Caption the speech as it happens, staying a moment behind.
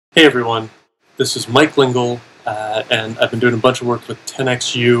Hey everyone, this is Mike Lingle, and I've been doing a bunch of work with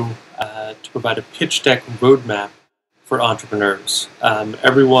 10XU to provide a pitch deck roadmap for entrepreneurs.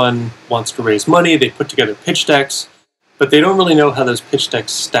 Everyone wants to raise money, they put together pitch decks, but they don't really know how those pitch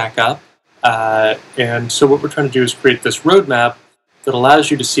decks stack up. And so what we're trying to do is create this roadmap that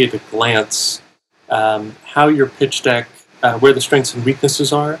allows you to see at a glance how your pitch deck, where the strengths and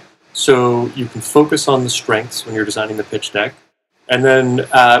weaknesses are, so you can focus on the strengths when you're designing the pitch deck. And then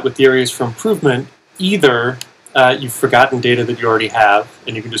with the areas for improvement, either you've forgotten data that you already have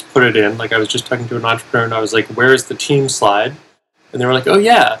and you can just put it in. Like I was just talking to an entrepreneur and I was like, where's the team slide? And they were like, oh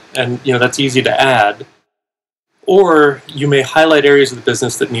yeah, and that's easy to add. Or you may highlight areas of the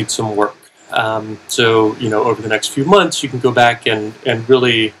business that need some work. So over the next few months, you can go back and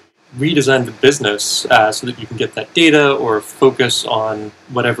really redesign the business so that you can get that data or focus on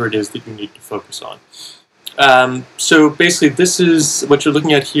whatever it is that you need to focus on. So basically this is what you're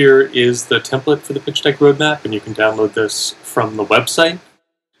looking at here is the template for the pitch deck roadmap, and you can download this from the website.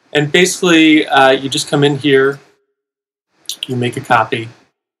 And basically you just come in here, you make a copy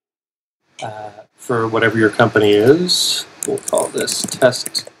for whatever your company is. We'll call this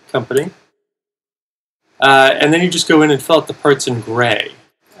test company. And then you just go in and fill out the parts in gray.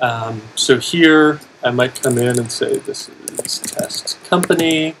 So here I might come in and say this is test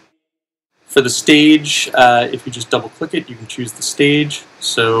company. For the stage, if you just double click it, you can choose the stage.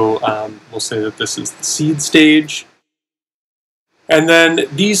 So we'll say that this is the seed stage. And then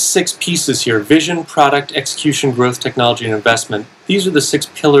these 6 pieces here, vision, product, execution, growth, technology, and investment, these are the 6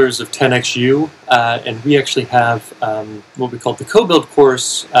 pillars of 10XU. And we actually have what we call the co-build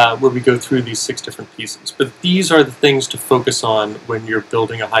course, where we go through these 6 different pieces. But these are the things to focus on when you're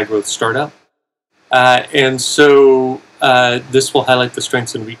building a high-growth startup. And so this will highlight the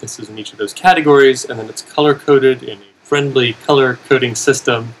strengths and weaknesses in each of those categories, and then it's color-coded in a friendly color coding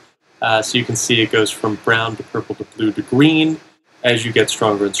system. So you can see it goes from brown to purple to blue to green as you get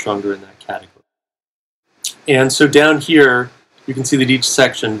stronger and stronger in that category. And so down here, you can see that each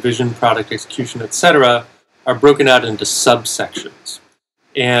section, vision, product, execution, etc., are broken out into subsections.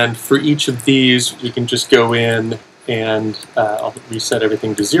 And for each of these, we can just go in and I'll reset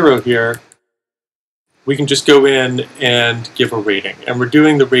everything to 0 here. We can just go in and give a rating. And we're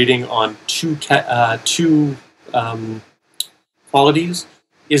doing the rating on two qualities.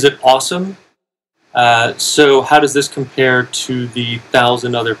 Is it awesome? So how does this compare to the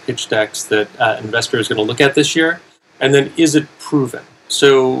 1,000 other pitch decks that investors are going to look at this year? And then is it proven?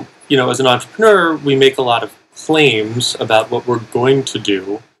 So, as an entrepreneur, we make a lot of claims about what we're going to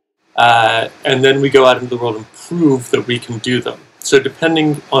do. And then we go out into the world and prove that we can do them. So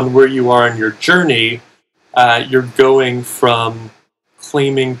depending on where you are in your journey, you're going from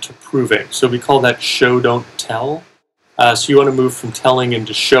claiming to proving. So we call that show, don't tell. So you want to move from telling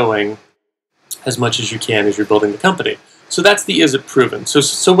into showing as much as you can as you're building the company. So that's the is it proven.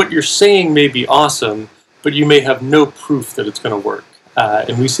 So what you're saying may be awesome, but you may have no proof that it's going to work.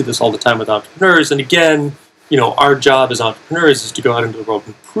 And we see this all the time with entrepreneurs. And again, our job as entrepreneurs is to go out into the world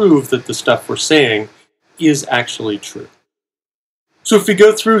and prove that the stuff we're saying is actually true. So if we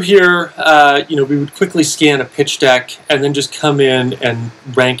go through here, we would quickly scan a pitch deck and then just come in and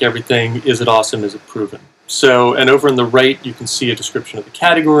rank everything. Is it awesome? Is it proven? So, and over on the right, you can see a description of the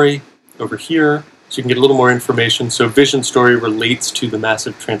category over here. So you can get a little more information. So vision story relates to the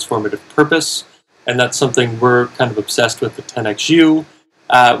massive transformative purpose. And that's something we're kind of obsessed with at 10XU,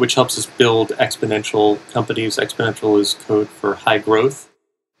 which helps us build exponential companies. Exponential is code for high growth.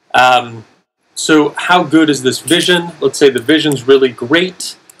 So how good is this vision? Let's say the vision's really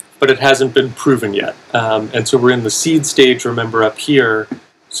great, but it hasn't been proven yet. And so we're in the seed stage, remember, up here.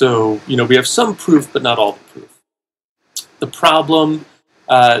 So, we have some proof, but not all the proof. The problem,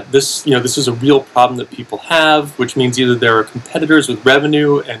 this is a real problem that people have, which means either there are competitors with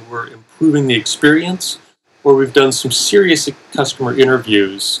revenue and we're improving the experience, or we've done some serious customer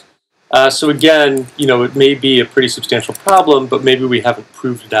interviews. So again, it may be a pretty substantial problem, but maybe we haven't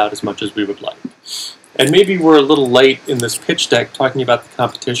proved it out as much as we would like. And maybe we're a little late in this pitch deck talking about the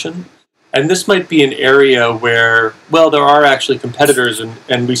competition. And this might be an area where, well, there are actually competitors,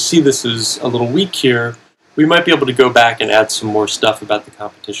 and we see this as a little weak here. We might be able to go back and add some more stuff about the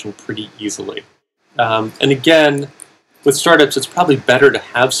competition pretty easily. And again, with startups, it's probably better to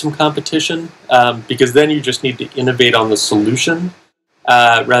have some competition, because then you just need to innovate on the solution,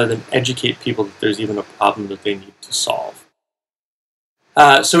 rather than educate people that there's even a problem that they need to solve.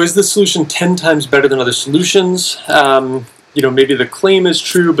 So is this solution 10 times better than other solutions? Maybe the claim is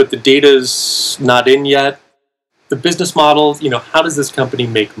true, but the data is not in yet. The business model, how does this company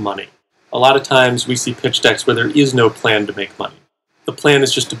make money? A lot of times we see pitch decks where there is no plan to make money. The plan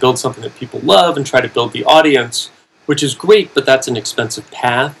is just to build something that people love and try to build the audience, which is great, but that's an expensive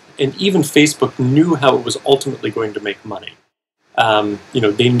path. And even Facebook knew how it was ultimately going to make money.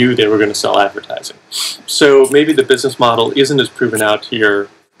 They knew they were going to sell advertising. So maybe the business model isn't as proven out here,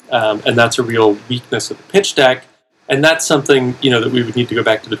 and that's a real weakness of the pitch deck. And that's something, that we would need to go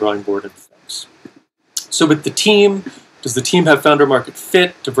back to the drawing board and fix. So with the team, does the team have founder market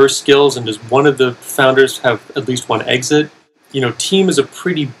fit, diverse skills, and does one of the founders have at least one exit? Team is a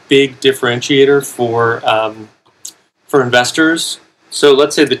pretty big differentiator for investors. So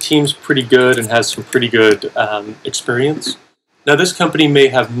let's say the team's pretty good and has some pretty good experience. Now this company may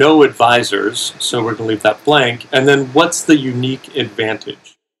have no advisors, so we're going to leave that blank. And then what's the unique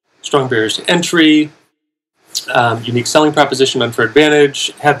advantage? Strong barriers to entry, unique selling proposition, unfair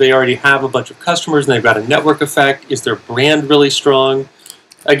advantage. Have they already have a bunch of customers and they've got a network effect? Is their brand really strong?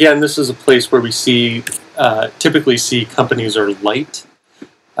 Again, this is a place where we typically see companies are light,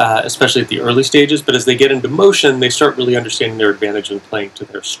 especially at the early stages, but as they get into motion, they start really understanding their advantage and playing to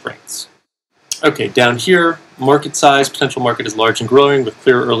their strengths. Okay, down here, market size, potential market is large and growing with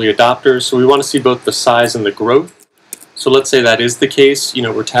clear early adopters. So we want to see both the size and the growth. So let's say that is the case.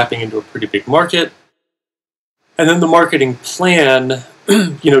 We're tapping into a pretty big market. And then the marketing plan,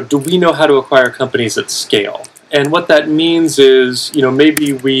 do we know how to acquire companies at scale? And what that means is,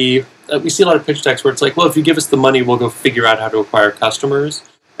 maybe we see a lot of pitch decks where it's like, well, if you give us the money, we'll go figure out how to acquire customers.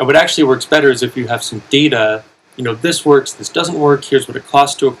 And what actually works better is if you have some data, this works, this doesn't work, here's what it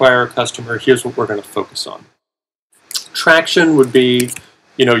costs to acquire a customer, here's what we're going to focus on. Traction would be,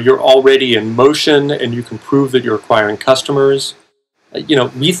 you're already in motion and you can prove that you're acquiring customers.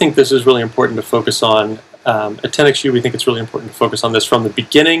 We think this is really important to focus on. At 10XU, we think it's really important to focus on this from the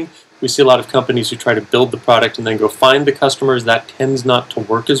beginning. We see a lot of companies who try to build the product and then go find the customers. That tends not to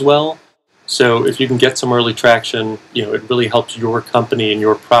work as well. So if you can get some early traction, it really helps your company and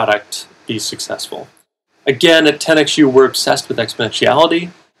your product be successful. Again, at 10XU, we're obsessed with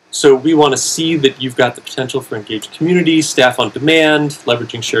exponentiality. So we want to see that you've got the potential for engaged community, staff on demand,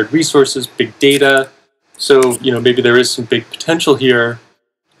 leveraging shared resources, big data. So, maybe there is some big potential here.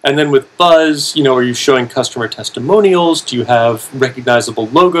 And then with Buzz, are you showing customer testimonials? Do you have recognizable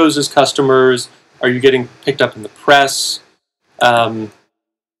logos as customers? Are you getting picked up in the press? In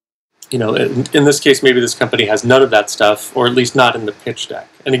this case, maybe this company has none of that stuff, or at least not in the pitch deck.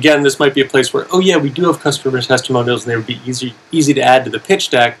 And again, this might be a place where, oh yeah, we do have customer testimonials, and they would be easy to add to the pitch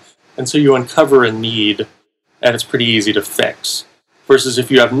deck, and so you uncover a need, and it's pretty easy to fix. Versus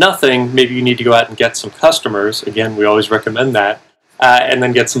if you have nothing, maybe you need to go out and get some customers. Again, we always recommend that, and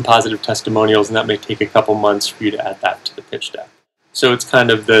then get some positive testimonials, and that may take a couple months for you to add that to the pitch deck. So it's kind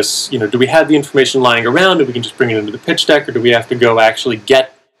of this, do we have the information lying around, and we can just bring it into the pitch deck, or do we have to go actually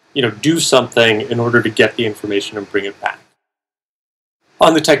do something in order to get the information and bring it back?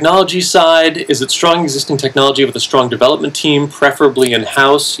 On the technology side, is it strong existing technology with a strong development team, preferably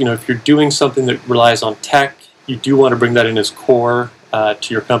in-house? If you're doing something that relies on tech, you do want to bring that in as core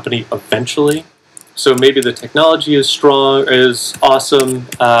to your company eventually. So maybe the technology is strong, is awesome,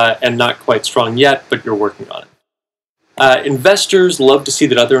 and not quite strong yet, but you're working on it. Investors love to see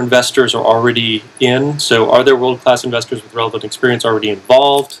that other investors are already in. So are there world-class investors with relevant experience already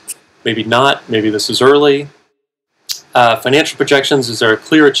involved? Maybe not. Maybe this is early. Financial projections, is there a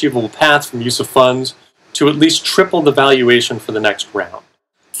clear achievable path from use of funds to at least triple the valuation for the next round?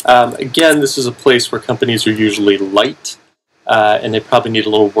 Again, this is a place where companies are usually light, and they probably need a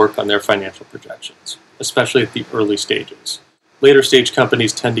little work on their financial projections, especially at the early stages. Later stage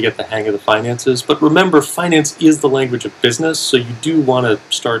companies tend to get the hang of the finances, but remember, finance is the language of business, so you do want to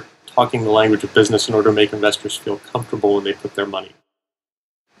start talking the language of business in order to make investors feel comfortable when they put their money.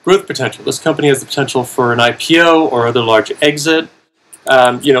 Growth potential. This company has the potential for an IPO or other large exit.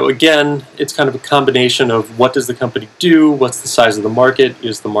 Again, it's kind of a combination of what does the company do, what's the size of the market,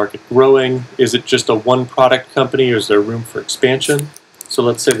 is the market growing, is it just a one-product company, or is there room for expansion? So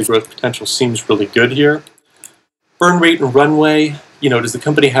let's say the growth potential seems really good here. Burn rate and runway, does the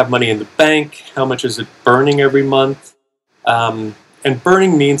company have money in the bank? How much is it burning every month? And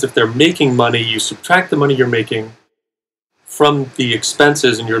burning means if they're making money, you subtract the money you're making from the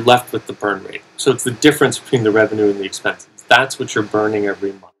expenses and you're left with the burn rate. So it's the difference between the revenue and the expenses. That's what you're burning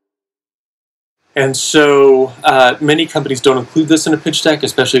every month. And so many companies don't include this in a pitch deck,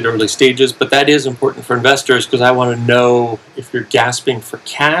 especially at early stages, but that is important for investors because I want to know if you're gasping for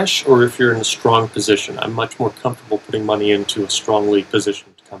cash or if you're in a strong position. I'm much more comfortable putting money into a strongly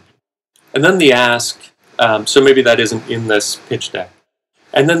positioned company. And then the ask, so maybe that isn't in this pitch deck.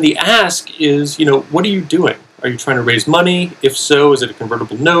 And then the ask is, what are you doing? Are you trying to raise money? If so, is it a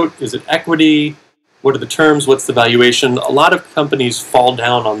convertible note? Is it equity? What are the terms? What's the valuation? A lot of companies fall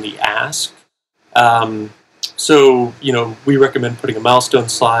down on the ask. So, we recommend putting a milestone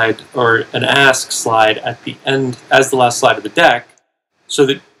slide or an ask slide at the end as the last slide of the deck so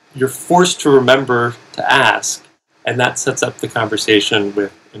that you're forced to remember to ask, and that sets up the conversation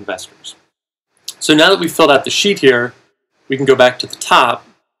with investors. So now that we've filled out the sheet here, we can go back to the top,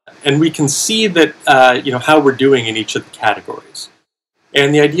 and we can see that, how we're doing in each of the categories.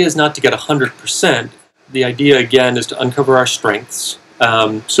 And the idea is not to get 100%. The idea, again, is to uncover our strengths.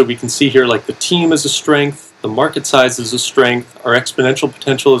 So we can see here, like, the team is a strength, the market size is a strength, our exponential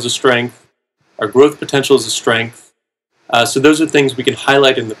potential is a strength, our growth potential is a strength. So those are things we can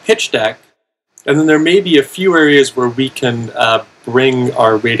highlight in the pitch deck. And then there may be a few areas where we can bring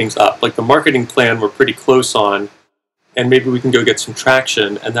our ratings up. Like the marketing plan we're pretty close on, and maybe we can go get some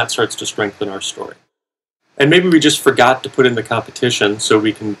traction, and that starts to strengthen our story. And maybe we just forgot to put in the competition, so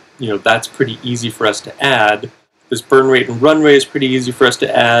we can, that's pretty easy for us to add. This burn rate and run rate is pretty easy for us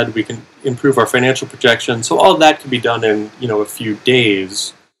to add. We can improve our financial projections. So all of that can be done in, a few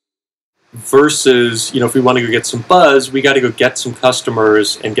days. Versus, if we want to go get some buzz, we got to go get some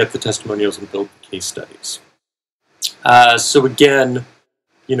customers and get the testimonials and build the case studies. So again,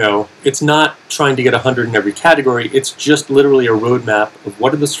 it's not trying to get 100 in every category. It's just literally a roadmap of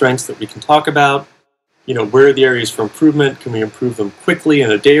what are the strengths that we can talk about. Where are the areas for improvement? Can we improve them quickly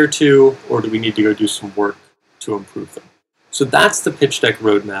in a day or two, or do we need to go do some work to improve them? So that's the pitch deck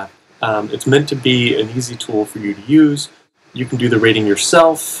roadmap. It's meant to be an easy tool for you to use. You can do the rating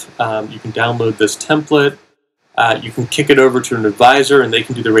yourself. You can download this template. You can kick it over to an advisor and they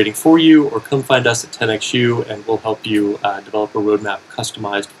can do the rating for you, or come find us at 10XU and we'll help you develop a roadmap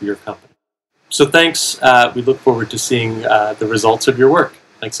customized for your company. So thanks. We look forward to seeing the results of your work.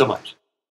 Thanks so much.